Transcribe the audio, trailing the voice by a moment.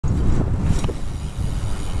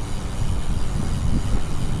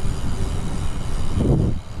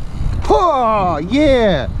Oh,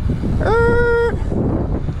 yeah. Oh,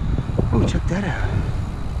 check that out.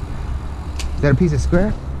 Is that a piece of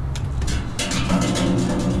scrap?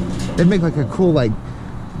 That'd make like a cool, like,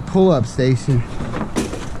 pull-up station.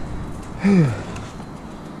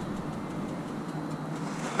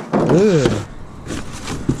 Ugh.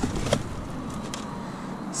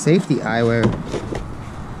 Safety eyewear.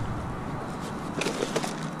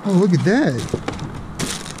 Oh, look at that.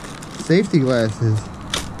 Safety glasses.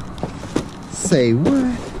 Say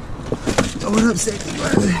what? Oh, what up, safety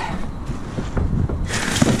glasses?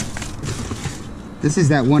 This is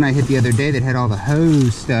that one I hit the other day that had all the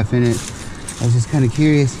hose stuff in it. I was just kind of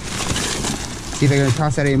curious. See if they're gonna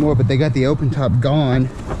toss out any more, but they got the open top gone.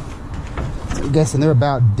 So I'm guessing they're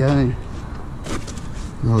about done.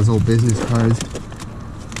 All those old business cards.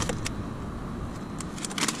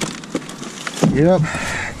 Yep,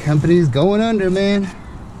 company's going under, man.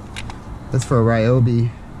 That's for a Ryobi.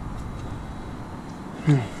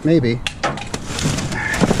 Maybe.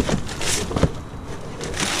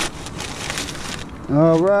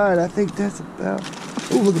 All right, I think that's about.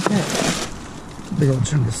 Oh, look at that! Big old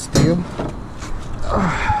chunk of steel.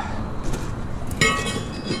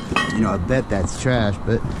 You know, I bet that's trash,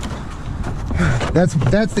 but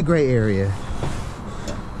that's the gray area.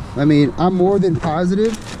 I mean, I'm more than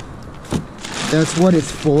positive that's what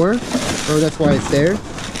it's for, or that's why it's there.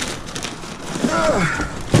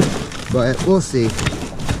 But we'll see.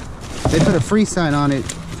 They put a free sign on it,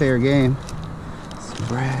 fair game. Some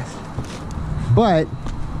brass. But,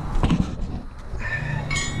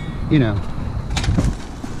 you know,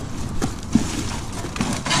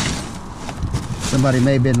 somebody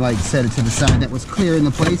may have been like set it to the side that was clearing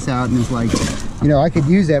the place out and was like, you know, I could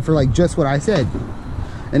use that for like just what I said,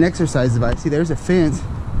 an exercise device. See, there's a fence.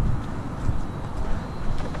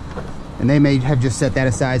 And they may have just set that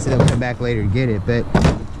aside so they'll come back later and get it, but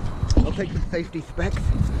I'll take the safety specs.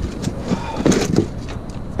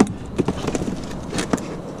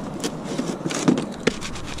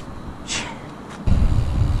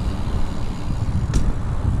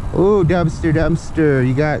 Oh, dumpster, dumpster.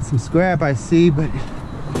 You got some scrap, I see, but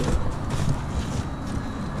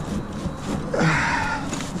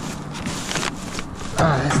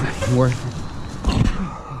that's not even worth it.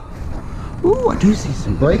 Ooh, I do see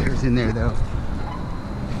some breakers in there, though.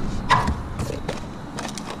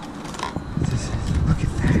 Look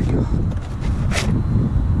at that, y'all.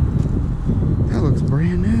 That looks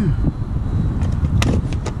brand new.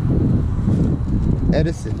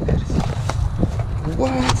 Edison.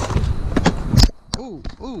 What? Ooh,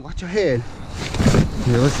 watch your head.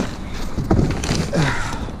 Here, listen.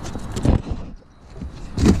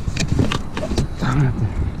 I'm gonna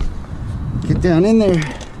have to get down in there.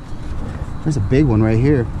 There's a big one right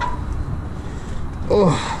here.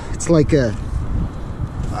 Oh, it's like a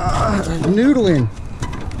noodling.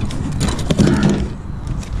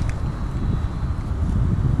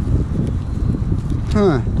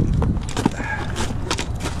 Huh.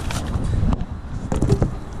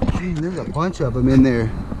 Dang, there's a bunch of them in there.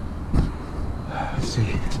 Let's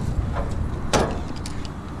see.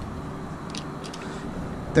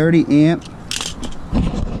 30 amp.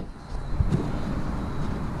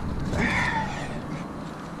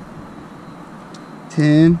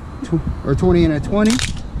 10 or 20 and a 20. A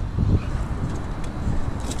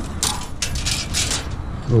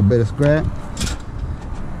little bit of scrap.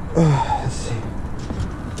 Let's see.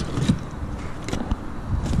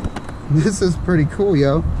 This is pretty cool,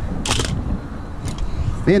 yo.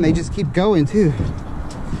 Man, they just keep going too.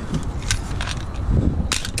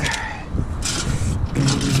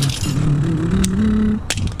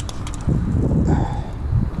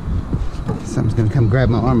 Something's gonna come grab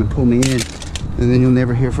my arm and pull me in. And then you'll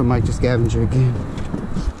never hear from Mike the Scavenger again.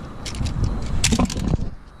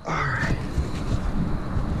 Alright.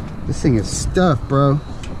 This thing is stuffed, bro.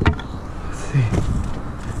 Let's see.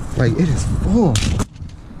 Like, it is full.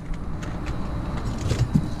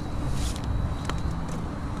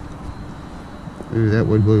 Ooh, that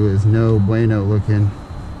wood glue is no bueno looking.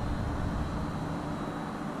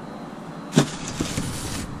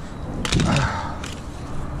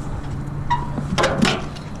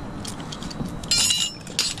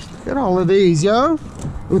 Look at all of these, yo.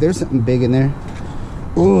 Oh, there's something big in there.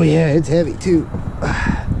 Oh, yeah, it's heavy, too.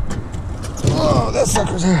 Oh, that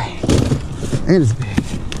sucker's heavy. And it's big.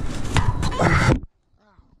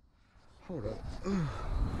 Hold up.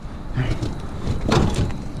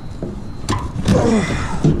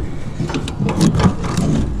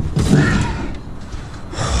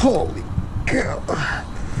 Holy cow.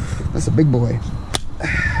 That's a big boy.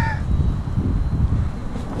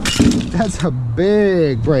 That's a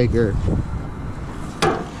big breaker.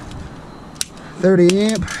 30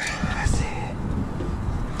 amp. Let's see.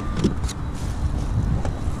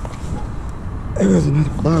 There's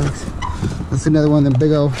another box. That's another one of them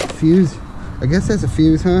big old fuse. I guess that's a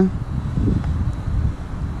fuse, huh?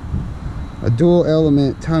 A dual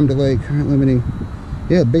element time delay current limiting.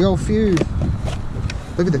 Yeah, big old fuse.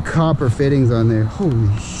 Look at the copper fittings on there.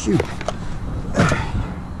 Holy shoot.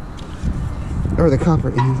 Or the copper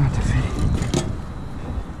ends, not the fitting.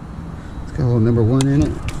 It's got a little number 1 in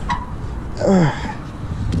it.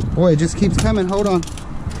 Boy, it just keeps coming. Hold on.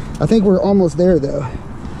 I think we're almost there though.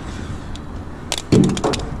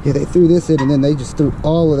 Yeah, they threw this in and then they just threw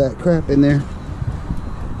all of that crap in there.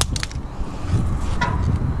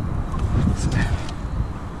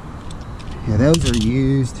 Yeah, those are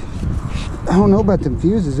used. I don't know about them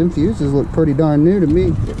fuses. Them fuses look pretty darn new to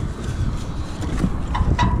me.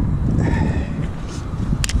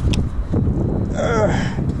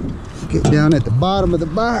 Get down at the bottom of the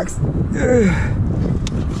box.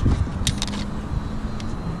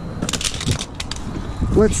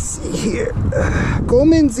 Let's see here.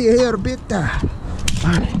 Come in here, bita.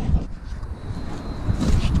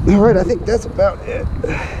 All right, I think that's about it.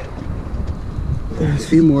 There's a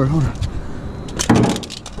few more. Hold on.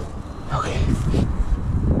 Okay.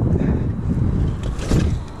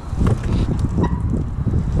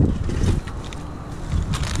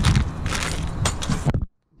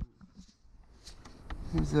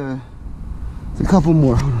 There's a couple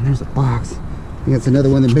more. Hold on, there's a box. I think that's another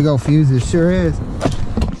one of the big old fuses. Sure is.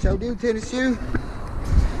 Show do tennis shoe.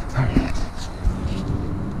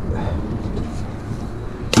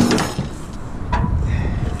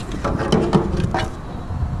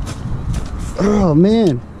 Oh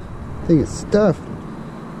man, I think it's stuffed.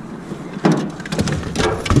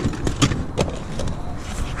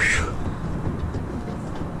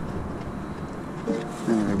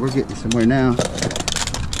 Alright, we're getting somewhere now.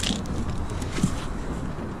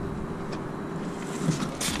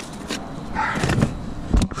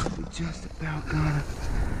 We just about got it.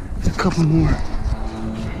 There's a couple more.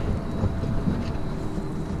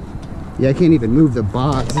 Yeah, I can't even move the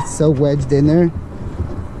box. It's so wedged in there.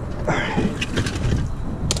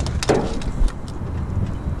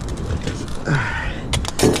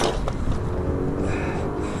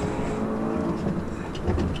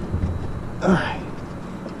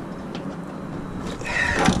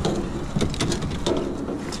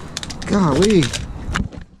 Golly.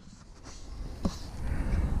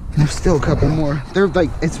 There's still a couple more. They're like,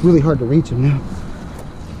 it's really hard to reach them now.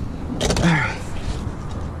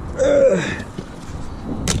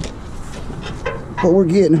 But we're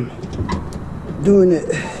getting them. Doing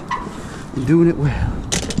it. Doing it well.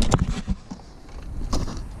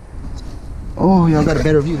 Oh, y'all got a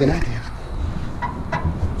better view than I do.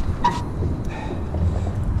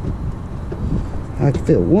 I can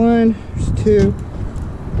fit one. There's two.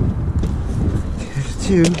 There's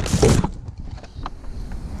two.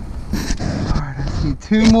 Alright, I see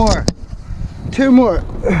two more. Two more.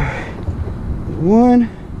 One,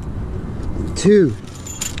 two.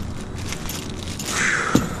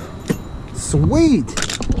 Sweet.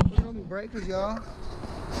 Breakers, y'all.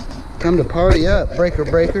 Come to party up. Breaker,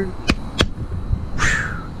 breaker.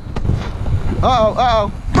 Uh-oh,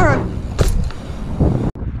 uh-oh. All right.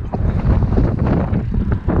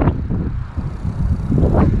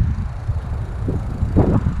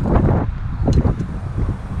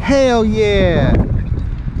 Hell yeah!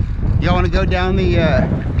 Y'all want to go down the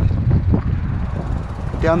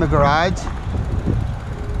garage?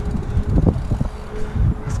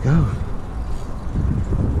 Let's go.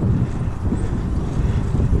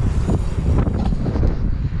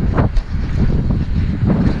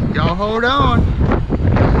 Y'all hold on.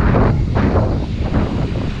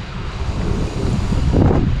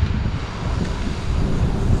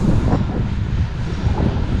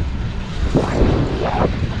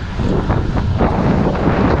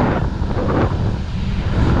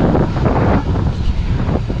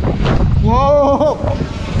 Whoa!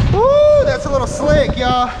 Woo! That's a little slick,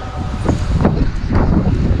 y'all.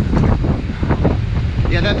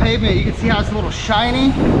 Yeah, that pavement, you can see how it's a little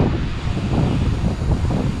shiny.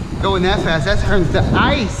 Going that fast, that turns to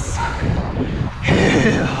ice.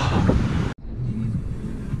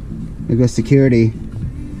 There goes security.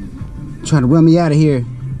 Trying to run me out of here.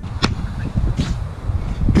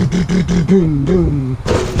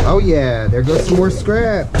 Oh yeah, there goes some more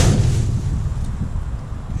scrap.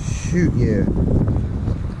 Shoot, yeah.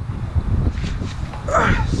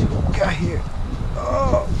 Let's see what we got here.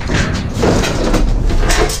 Oh.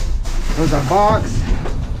 There's our box.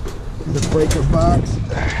 There's a breaker box.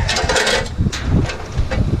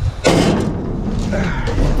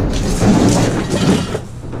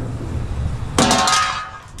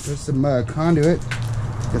 some conduit.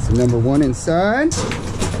 Got some number 1 inside.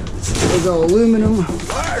 Big old aluminum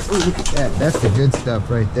wire. Ooh, look at that. That's the good stuff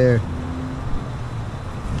right there.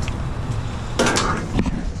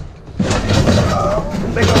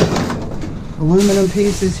 Big old aluminum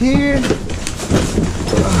pieces here.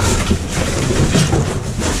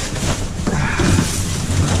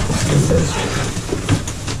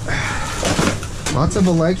 Lots of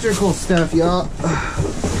electrical stuff, y'all.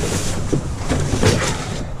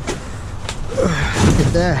 Look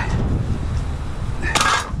at that.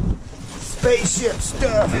 Spaceship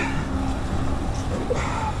stuff.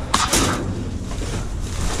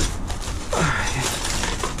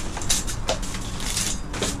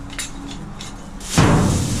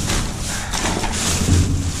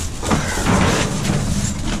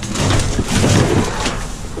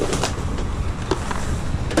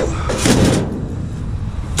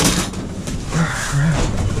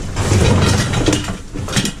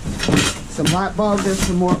 Some light bulbs and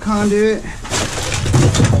some more conduit.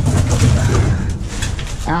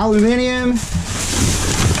 Aluminium.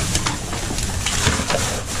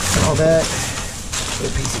 All that.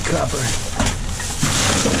 Little piece of copper.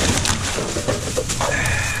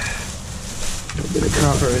 A little bit of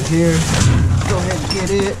copper in here. Go ahead and get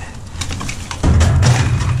it.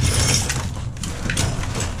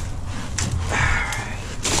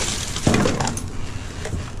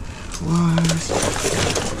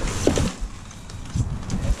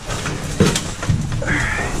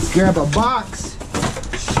 Let's grab a box,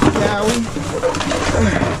 shall we?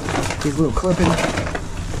 These little clipping.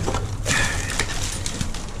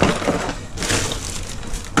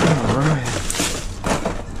 Alright.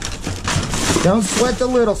 Don't sweat the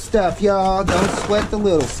little stuff, y'all. Don't sweat the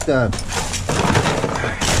little stuff.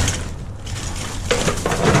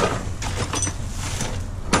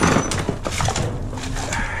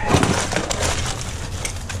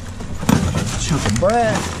 Chunk of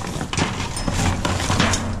brass.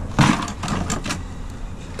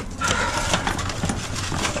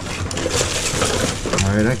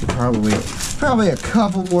 Alright, I could probably a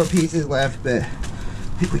couple more pieces left, but I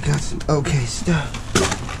think we got some okay stuff.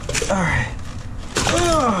 Alright.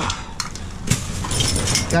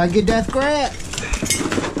 Gotta get that scrap.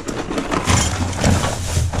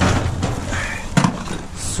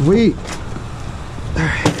 Sweet.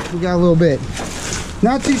 Alright, we got a little bit.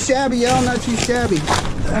 Not too shabby, y'all, not too shabby.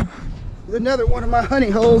 Another one of my honey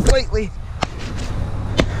holes lately.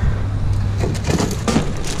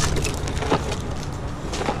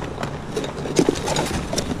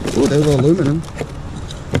 Oh, there's aluminum.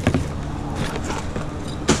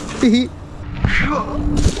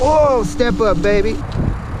 Whoa, step up, baby.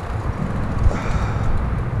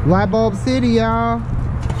 Light bulb city, y'all. A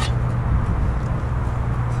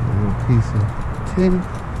little piece of tin.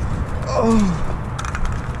 Oh.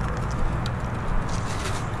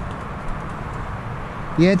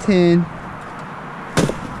 Yeah, tin.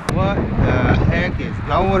 What the heck is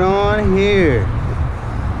going on here?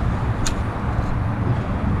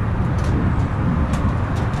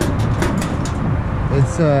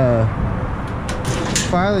 It's a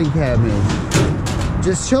filing cabinet.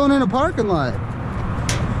 Just chilling in a parking lot.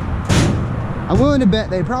 I'm willing to bet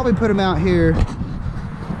they probably put them out here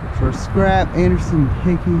for scrap, Anderson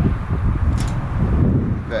Hickey.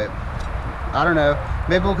 But I don't know.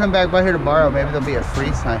 Maybe we'll come back by here tomorrow. Maybe there'll be a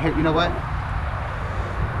free sign. Here, you know what?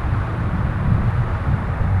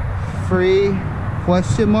 Free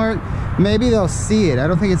question mark? Maybe they'll see it. I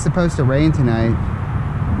don't think it's supposed to rain tonight.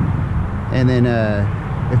 And then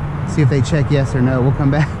see if they check yes or no. We'll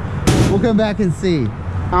come back. We'll come back and see.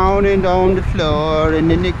 On and on the floor, and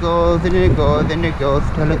then it goes, and then it goes, and it goes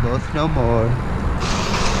till it goes no more.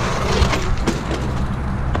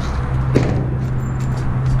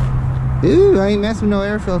 Ooh, I ain't messing with no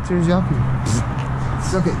air filters, y'all can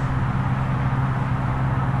suck it.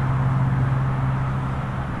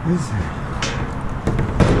 What is that?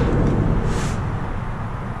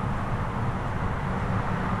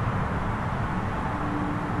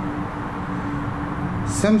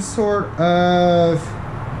 Some sort of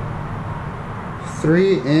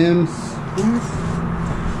 3Ms.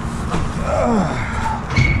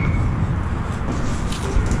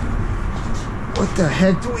 What the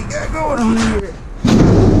heck do we got going on here?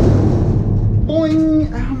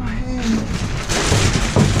 Boing! Out of my hand.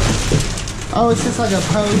 Oh, it's just like a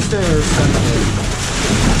poster or something.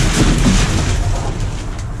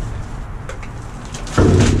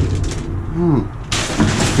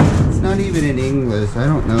 It's not even in English. I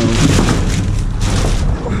don't know.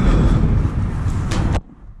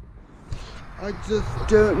 I just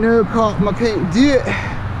don't know, Pop. I can't do it.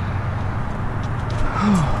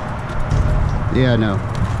 Yeah, no.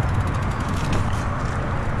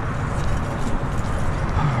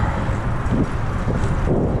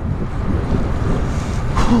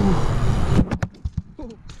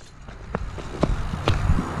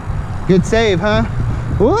 Good save, huh?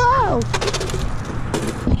 Whoa!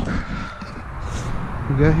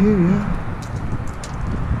 We got here, yeah.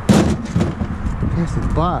 There's the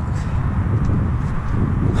box.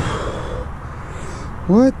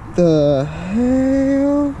 What the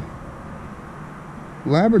hell?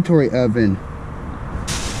 Laboratory oven.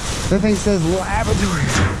 That thing says laboratory.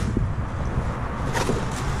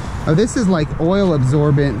 Oh, this is like oil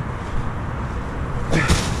absorbent.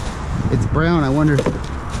 It's brown. I wonder.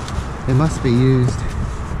 It must be used.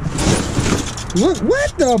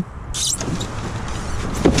 What the?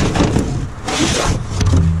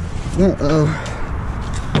 Uh-oh.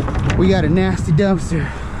 We got a nasty dumpster.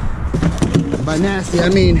 By nasty, I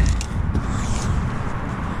mean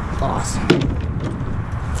awesome.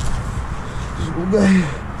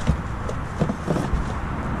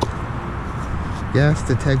 Gas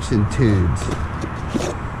detection tubes.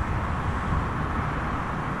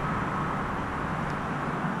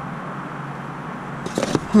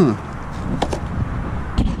 Huh.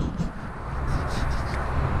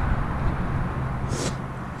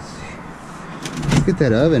 Let's get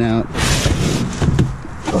that oven out.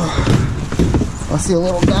 Oh, I see a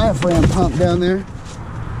little diaphragm pump down there.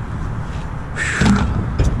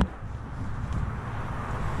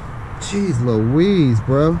 Jeez Louise,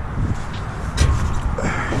 bro.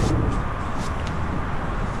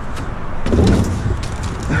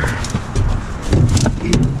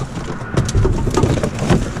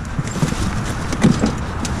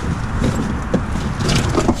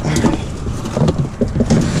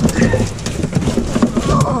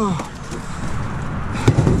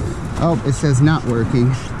 Oh, it says not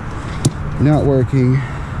working. Not working.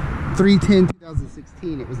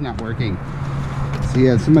 3/10/2016, it was not working. So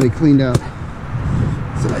yeah, somebody cleaned out.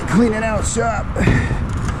 Somebody cleaning out shop.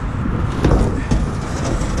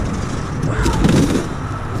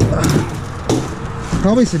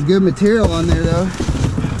 Probably some good material on there though.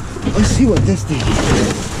 Let's see what this thing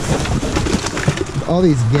is. All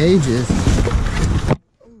these gauges.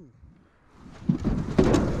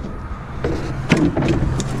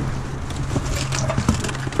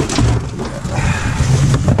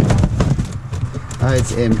 Oh,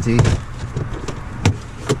 it's empty.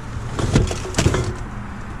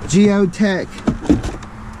 Geotech.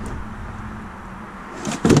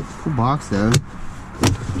 Cool box though.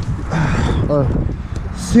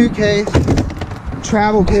 Suitcase.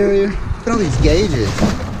 Travel carrier. Look at all these gauges.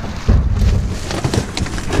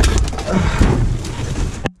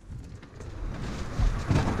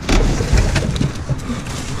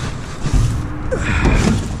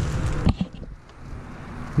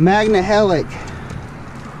 Magna Helic.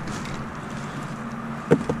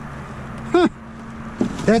 Huh.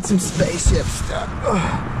 That's some spaceship stuff.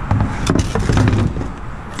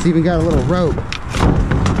 It's even got a little rope.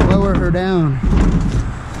 Lower her down.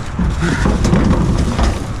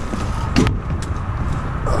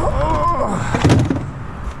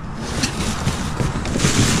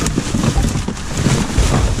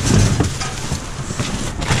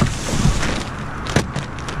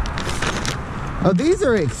 Oh, these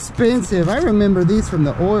are expensive. I remember these from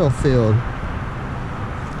the oil field.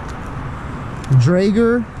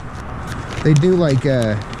 Draeger. They do like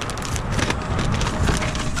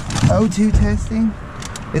O2 testing.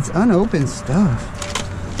 It's unopened stuff.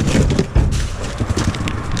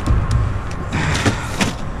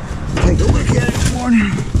 Take a look at it this morning.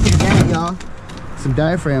 Look at that, y'all. Some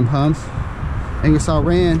diaphragm pumps. Ingersoll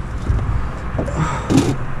Rand.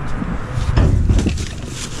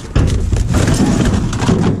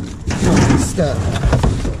 Stuff.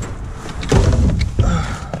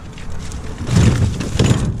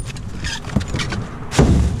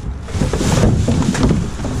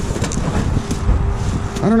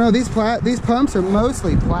 I don't know, these pumps are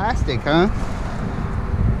mostly plastic, huh?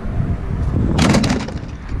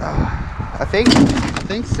 I think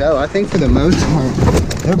so. I think for the most part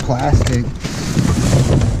they're plastic.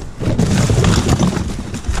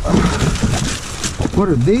 What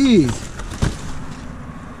are these?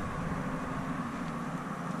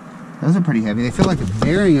 Those are pretty heavy. They feel like a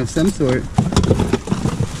bearing of some sort.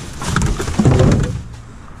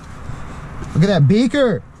 Look at that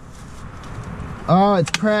beaker. Oh, it's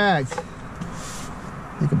cracked.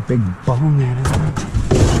 Like a big bone at it.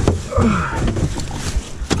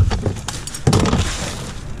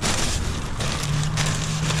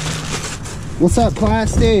 What's that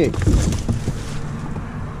plastic?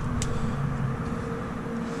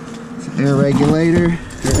 It's an air regulator,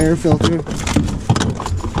 or air filter.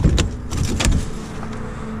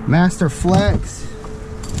 Master Flex.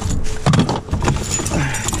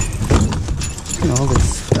 Look at all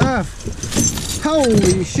this. stuff.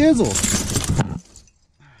 Holy shizzle.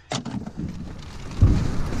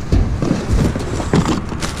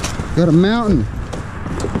 Got a mountain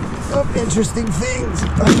of interesting things.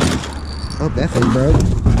 Oh, that thing broke.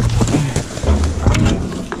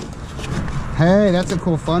 Hey, that's a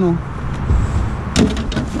cool funnel.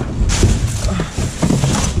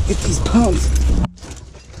 Get these pumps.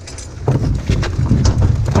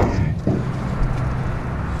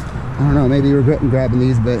 I don't know, maybe regretting grabbing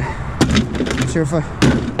these, but I'm sure if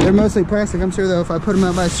they're mostly plastic. I'm sure though if I put them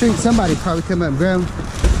out by the street, somebody probably come up and grab them.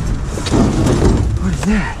 What is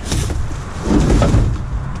that?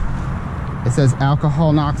 It says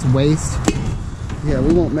alcohol knocks waste. Yeah,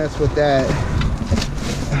 we won't mess with that.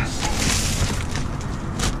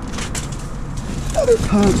 Other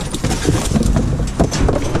pump.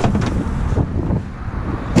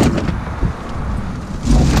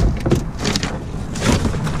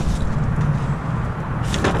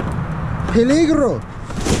 Peligro.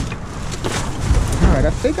 All right, I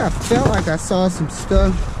think I felt like I saw some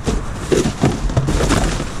stuff.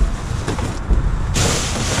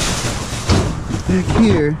 Back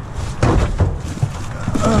here.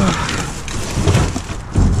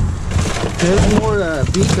 There's more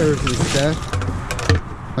beakers and stuff.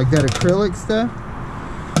 Like that acrylic stuff.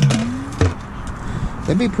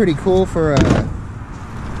 That'd be pretty cool for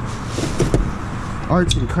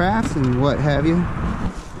arts and crafts and what have you.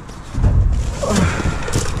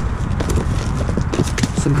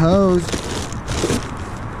 Some hose.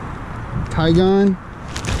 Tygon.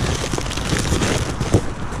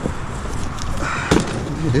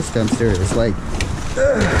 Look at this dumpster. It's like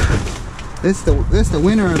this the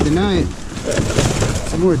winner of the night.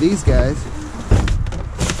 Some more of these guys.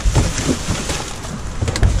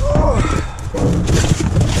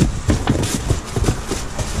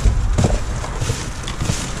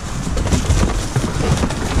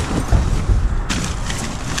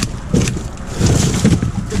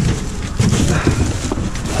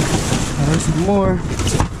 There's some more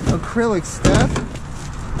acrylic stuff.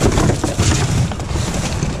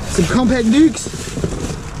 Some compact nukes.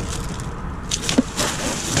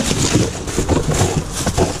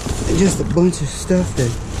 And just a bunch of stuff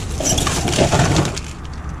that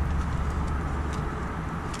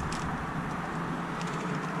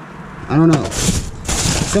I don't know.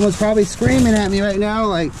 Someone's probably screaming at me right now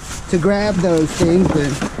like to grab those things,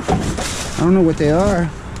 but I don't know what they are.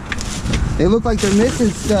 They look like they're missing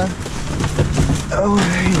stuff. Oh,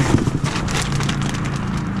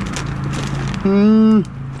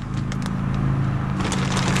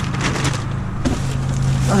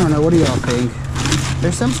 I don't know, what do y'all think?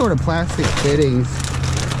 There's some sort of plastic fittings.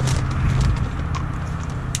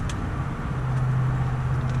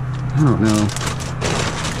 I don't know.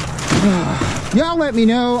 Y'all let me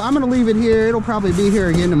know. I'm gonna leave it here. It'll probably be here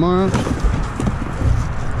again tomorrow.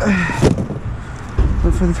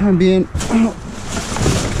 But for the time being,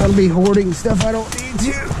 I'll be hoarding stuff I don't need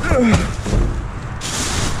to.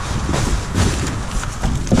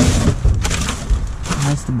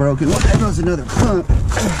 That's the broken one. There goes another pump.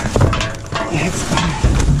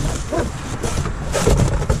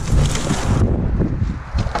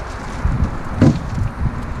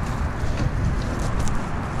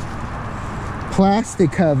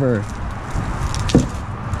 Plastic cover.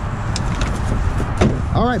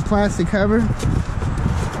 All right, plastic cover.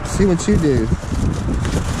 Let's see what you do.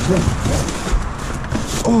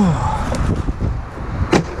 Oh.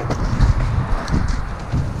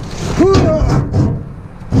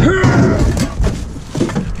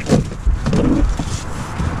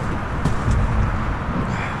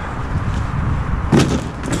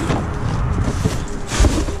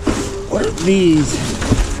 What are these?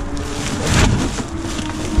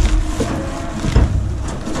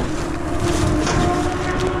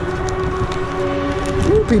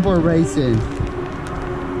 Ooh, people are racing.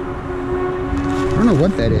 I don't know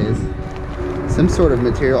what that is. Some sort of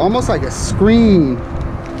material, almost like a screen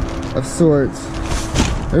of sorts.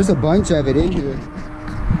 There's a bunch of it in here.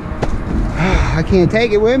 I can't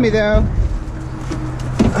take it with me though.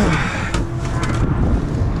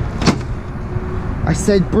 I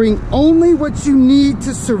said bring only what you need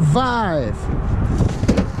to survive.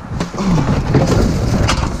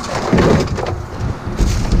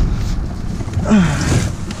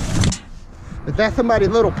 But that's somebody's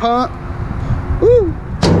little pump. Woo!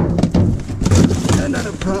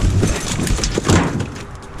 Another pump.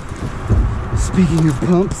 Speaking of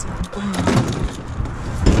pumps,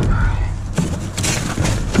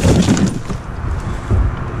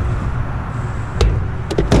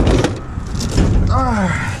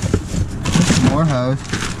 more hose.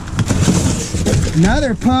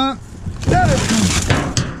 Another pump. Another pump.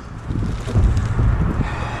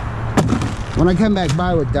 When I come back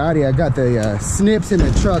by with Dottie, I got the snips in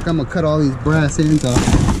the truck. I'm gonna cut all these brass ends off.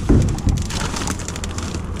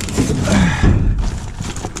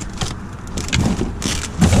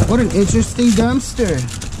 What an interesting dumpster.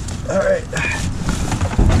 All right.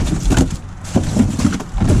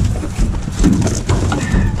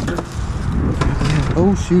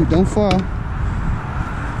 Oh shoot, don't fall.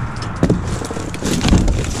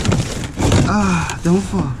 Ah, don't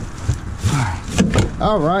fall.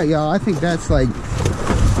 All right, y'all, I think that's like,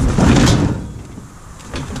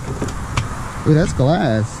 ooh, that's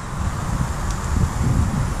glass.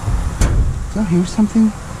 Did y'all hear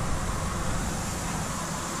something?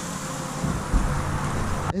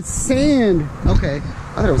 It's sand. Okay,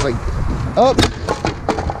 I thought it was like, oh,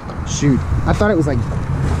 shoot. I thought it was like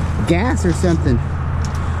gas or something.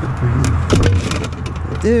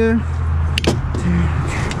 There.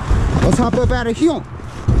 Let's hop up out of here.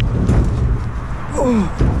 Oh,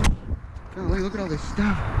 golly, look at all this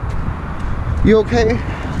stuff. You okay?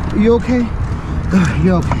 You okay?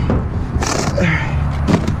 You okay?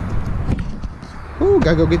 Ooh,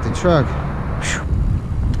 gotta go get the truck.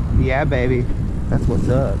 Yeah, baby. That's what's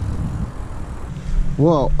up.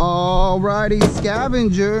 Well, alrighty,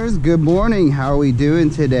 scavengers. Good morning. How are we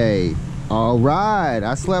doing today? All right.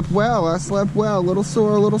 I slept well. A little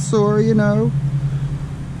sore, you know.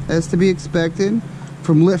 As to be expected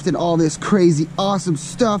from lifting all this crazy, awesome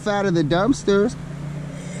stuff out of the dumpsters.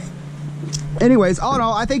 Anyways, all in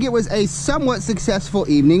all, I think it was a somewhat successful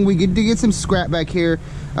evening. We did get some scrap back here.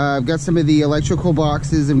 I've got some of the electrical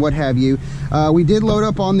boxes and what have you. We did load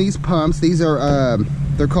up on these pumps. These are,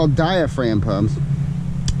 they're called diaphragm pumps.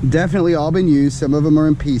 Definitely all been used. Some of them are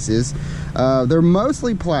in pieces. They're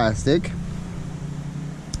mostly plastic,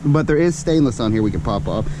 but there is stainless on here we can pop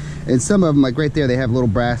off. And some of them, like right there, they have a little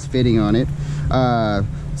brass fitting on it. How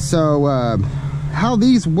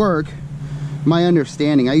these work, my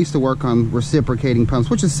understanding, I used to work on reciprocating pumps,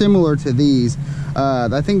 which is similar to these.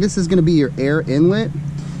 I think this is going to be your air inlet,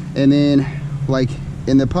 and then like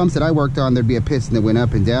in the pumps that I worked on, there'd be a piston that went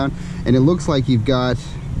up and down, and it looks like you've got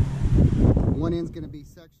one end's going to be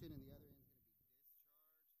suction and the other end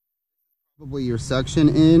probably your suction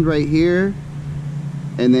end right here,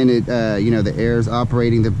 and then it you know, the air is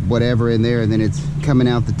operating the whatever in there, and then it's coming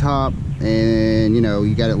out the top, and you know,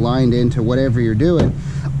 you got it lined into whatever you're doing.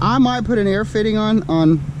 I might put an air fitting on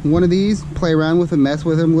one of these, play around with them, mess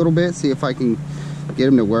with them a little bit, see if I can get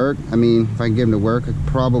them to work. I mean, if I can get them to work, I could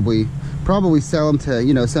probably sell them to,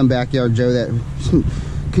 you know, some backyard Joe that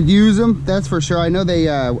could use them. That's for sure. I know they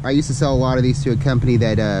I used to sell a lot of these to a company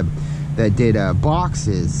that did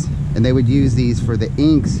boxes, and they would use these for the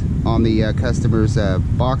inks on the customers'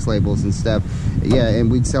 box labels and stuff. Yeah, and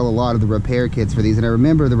we'd sell a lot of the repair kits for these. And I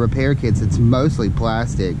remember the repair kits, it's mostly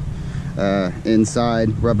plastic inside,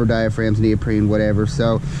 rubber diaphragms, neoprene, whatever.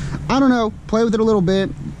 So I don't know, play with it a little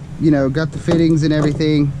bit, you know, got the fittings and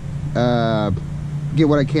everything, get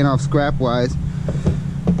what I can off scrap wise.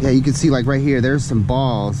 Yeah, you can see like right here, there's some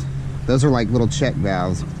balls. Those are like little check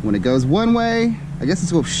valves. When it goes one way, I guess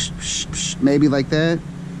it's go shh, shh, shh, maybe like that,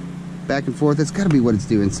 back and forth. That's got to be what it's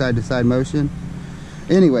doing, side to side motion.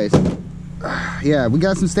 Anyways, yeah, we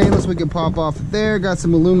got some stainless we can pop off there, got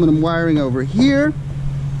some aluminum wiring over here,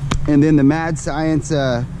 and then the mad science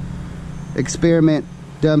experiment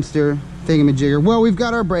dumpster thingamajigger. Well, we've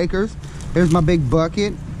got our breakers. There's my big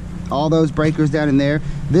bucket, all those breakers down in there.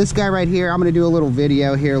 This guy right here, I'm going to do a little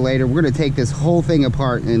video here later. We're going to take this whole thing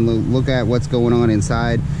apart and look at what's going on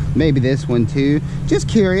inside. Maybe this one too. Just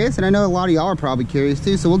curious, and I know a lot of y'all are probably curious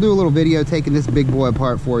too, so we'll do a little video taking this big boy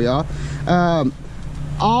apart for y'all.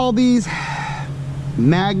 All these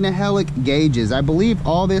Magnahelic gauges, I believe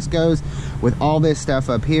all this goes with all this stuff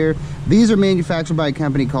up here. These are manufactured by a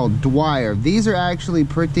company called Dwyer. These are actually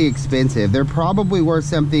pretty expensive. They're probably worth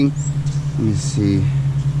something, let me see,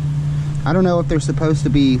 I don't know if they're supposed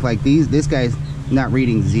to be like these. This guy's not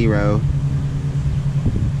reading 0.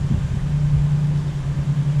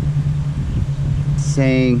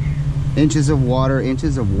 Saying inches of water,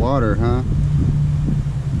 huh?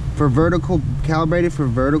 For vertical, calibrated for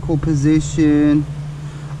vertical position.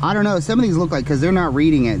 I don't know, some of these look like, because they're not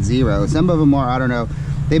reading at 0. Some of them are, I don't know.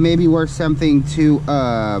 They may be worth something to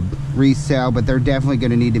resell, but they're definitely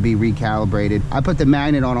going to need to be recalibrated. I put the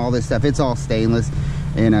magnet on all this stuff. It's all stainless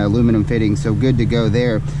and aluminum fitting, so good to go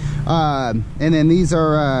there. And then these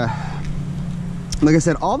are, like I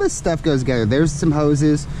said, all this stuff goes together. There's some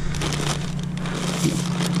hoses.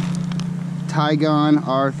 Tygon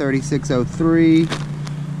R3603.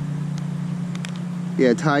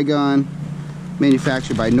 Yeah, Tygon,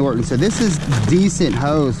 manufactured by Norton. So this is decent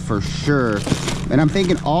hose for sure. And I'm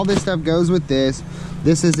thinking all this stuff goes with this.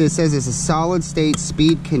 It says it's a solid state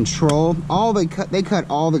speed control. They cut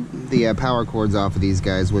all the power cords off of these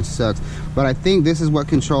guys, which sucks. But I think this is what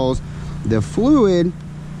controls the fluid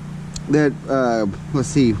that let's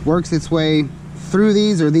see, works its way through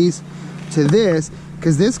these to this.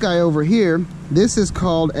 Because this guy over here, this is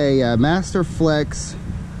called a Master Flex.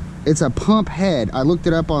 It's a pump head. I looked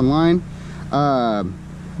it up online.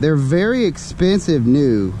 They're very expensive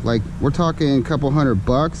new. Like, we're talking a couple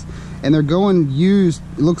 $100, and they're going used,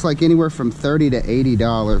 it looks like anywhere from $30 to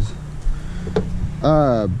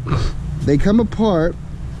 $80. They come apart.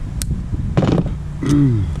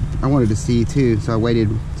 I wanted to see too, so I waited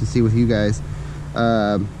to see with you guys.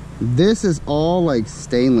 This is all like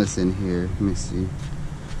stainless in here. Let me see.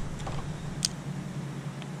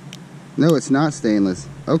 No, it's not stainless.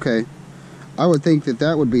 Okay. I would think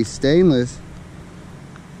that would be stainless.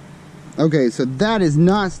 Okay, so that is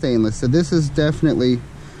not stainless. So this is definitely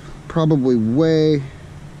probably way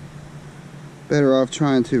better off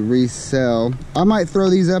trying to resell. I might throw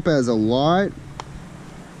these up as a lot.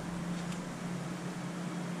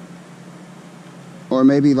 Or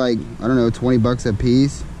maybe like, I don't know, 20 bucks a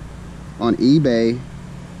piece on eBay.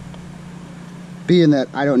 Being that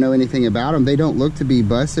I don't know anything about them, they don't look to be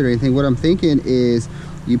busted or anything. What I'm thinking is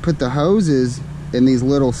you put the hoses in these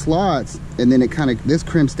little slots, and then it kind of, this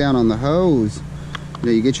crimps down on the hose. You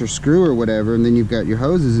know, you get your screw or whatever, and then you've got your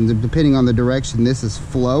hoses, and depending on the direction this is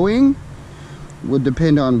flowing would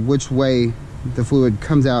depend on which way the fluid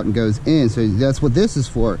comes out and goes in. So that's what this is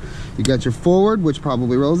for. You got your forward, which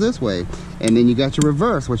probably rolls this way, and then you got your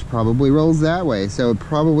reverse, which probably rolls that way. So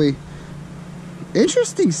probably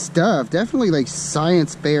interesting stuff. Definitely like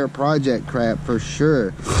science fair project crap for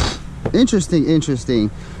sure.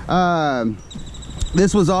 Interesting.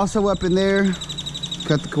 This was also up in there.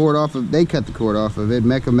 Cut the cord off of, they cut the cord off of it.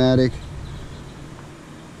 Mechamatic.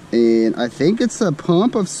 And I think it's a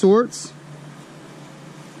pump of sorts.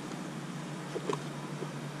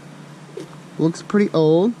 Looks pretty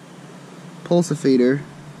old. Pulsifeeder.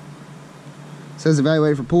 Says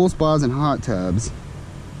evaluated for pool spas and hot tubs.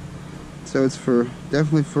 So it's for,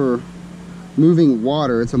 definitely for moving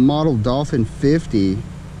water. It's a model Dolphin 50.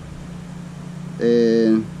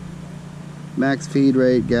 And max feed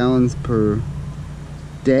rate, gallons per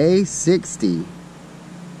day, 60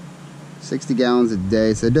 gallons a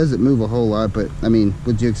day. So it doesn't move a whole lot, but I mean,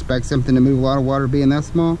 would you expect something to move a lot of water being that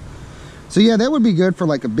small? So yeah, that would be good for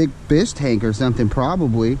like a big fish tank or something,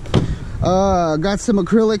 probably. Got some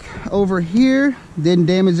acrylic over here. Didn't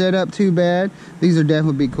damage that up too bad. These are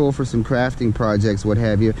definitely be cool for some crafting projects, what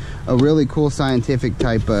have you. A really cool scientific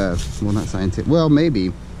type of, well, not scientific, well,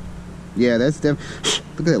 maybe. Yeah, that's definitely,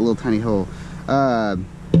 look at that little tiny hole.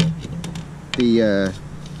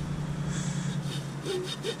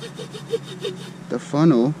 The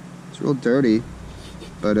funnel, it's real dirty,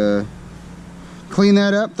 but clean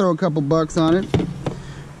that up, throw a couple bucks on it.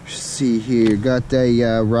 Let's see here, got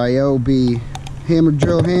a Ryobi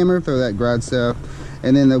drill hammer, throw that garage stuff.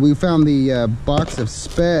 And then we found the box of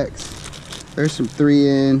specs. There's some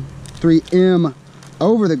 3M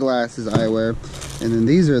over the glasses eyewear. And then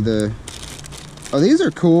these are the, oh, these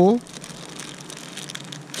are cool.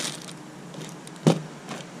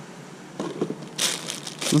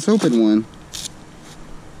 Let's open one.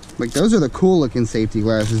 Like, those are the cool looking safety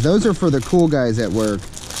glasses. Those are for the cool guys at work.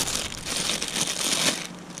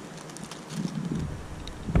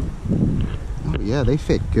 Oh yeah, they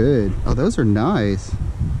fit good. Oh, those are nice.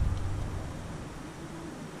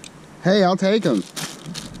 Hey, I'll take them.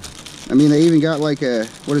 I mean, they even got like a,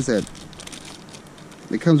 what is that?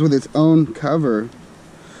 It comes with its own cover.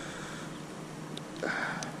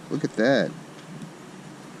 Look at that.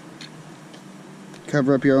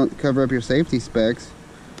 Cover up your safety specs.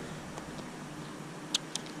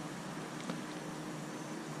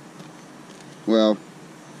 Well,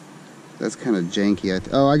 that's kind of janky.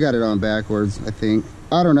 Oh, I got it on backwards, I think.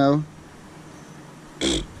 I don't know.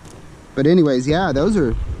 But anyways, yeah, those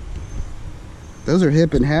are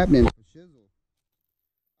hip and happening.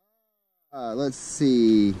 Let's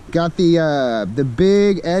see. Got the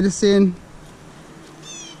big Edison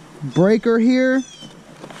breaker here.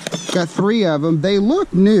 Got 3 of them. They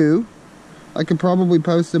look new. I could probably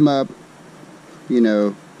post them up, you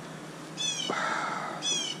know.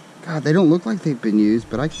 God, they don't look like they've been used,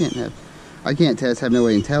 but I can't test, have no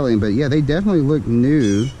way in telling, but yeah, they definitely look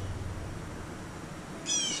new.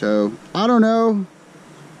 So, I don't know.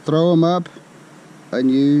 Throw them up,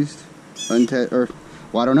 unused, or,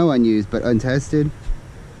 well, I don't know unused, but untested.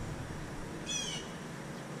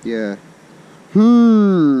 Yeah.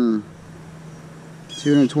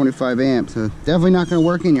 225 amps, so definitely not going to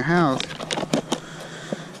work in your house.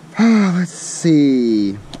 Let's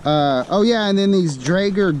see. Oh yeah, and then these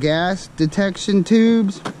Draeger gas detection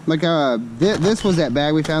tubes. Like this was that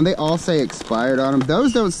bag we found. They all say expired on them.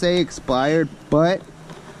 Those don't say expired, but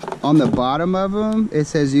on the bottom of them it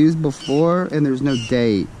says used before, and there's no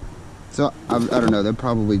date. So I don't know. They're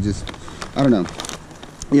probably just, I don't know.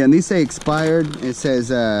 Yeah, and these say expired. It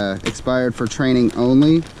says expired for training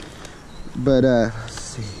only. But let's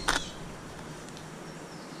see.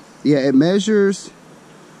 Yeah, it measures.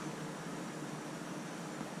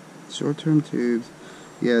 Short-term tubes.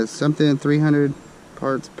 Yeah, something 300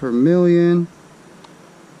 parts per million.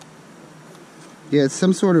 Yeah, it's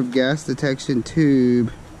some sort of gas detection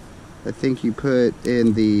tube. I think you put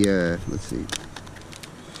in the, let's see.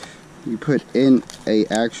 You put in a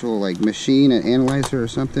actual like machine, an analyzer or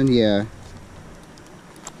something. Yeah.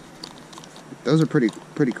 Those are pretty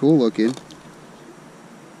cool looking.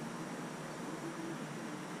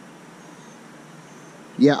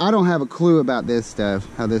 Yeah, I don't have a clue about this stuff,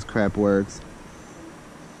 how this crap works.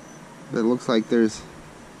 But it looks like there's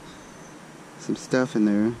some stuff in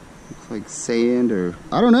there. Looks like sand or,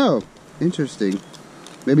 I don't know. Interesting.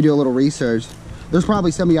 Maybe do a little research. There's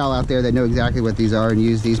probably some of y'all out there that know exactly what these are and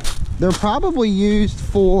use these. They're probably used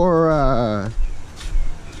for,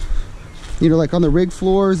 you know, like on the rig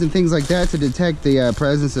floors and things like that to detect the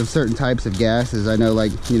presence of certain types of gases. I know,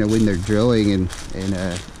 like, you know, when they're drilling and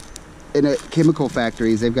in chemical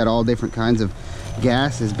factories, they've got all different kinds of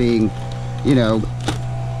gases being, you know,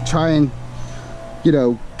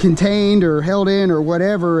 contained or held in or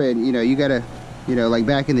whatever. And, you know, you gotta, you know, like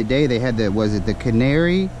back in the day, they had the, was it the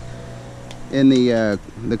canary in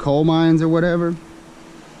the coal mines or whatever.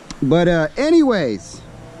 But anyways,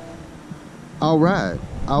 all right.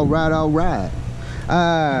 Oh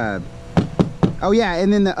yeah,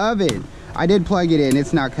 and then the oven, I did plug it in.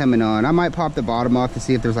 It's not coming on. I might pop the bottom off to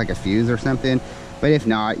see if there's like a fuse or something, but if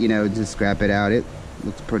not, you know, just scrap it out. It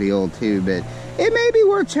looks pretty old too, but it may be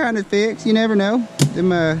worth trying to fix. You never know.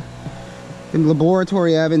 Them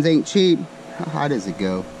laboratory ovens ain't cheap. How high does it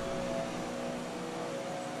go?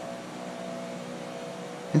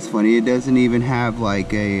 It's funny, it doesn't even have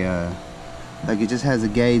like a like, it just has a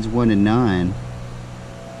gauge 1 to 9.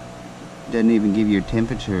 Doesn't even give you your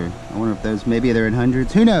temperature. I wonder if those, maybe they're in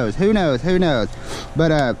hundreds. Who knows? But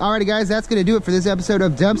alrighty guys, that's gonna do it for this episode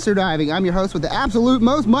of Dumpster Diving. I'm your host with the absolute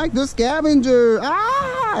most, Mike the Scavenger.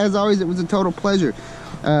 As always, it was a total pleasure.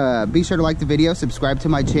 Be sure to like the video, subscribe to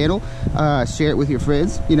my channel, share it with your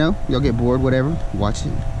friends. You know, you'll get bored, whatever, watch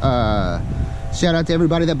it. Shout out to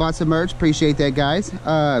everybody that bought some merch. Appreciate that, guys.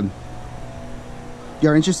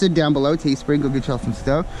 You're interested, down below, Teespring, go get y'all some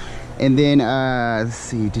stuff. And then, let's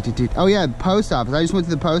see. Oh yeah, post office. I just went to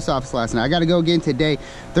the post office last night. I gotta go again today.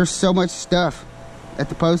 There's so much stuff at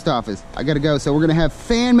the post office. I gotta go. So we're gonna have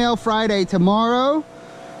Fan Mail Friday tomorrow.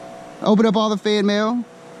 Open up all the fan mail.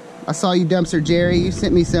 I saw you, Dumpster Jerry. You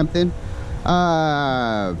sent me something.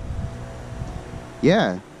 Yeah.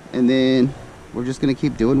 And then we're just gonna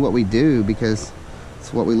keep doing what we do because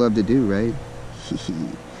it's what we love to do, right?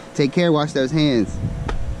 Take care, wash those hands.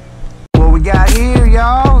 What we got here,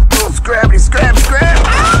 y'all? Scrappity, scrap, scrap.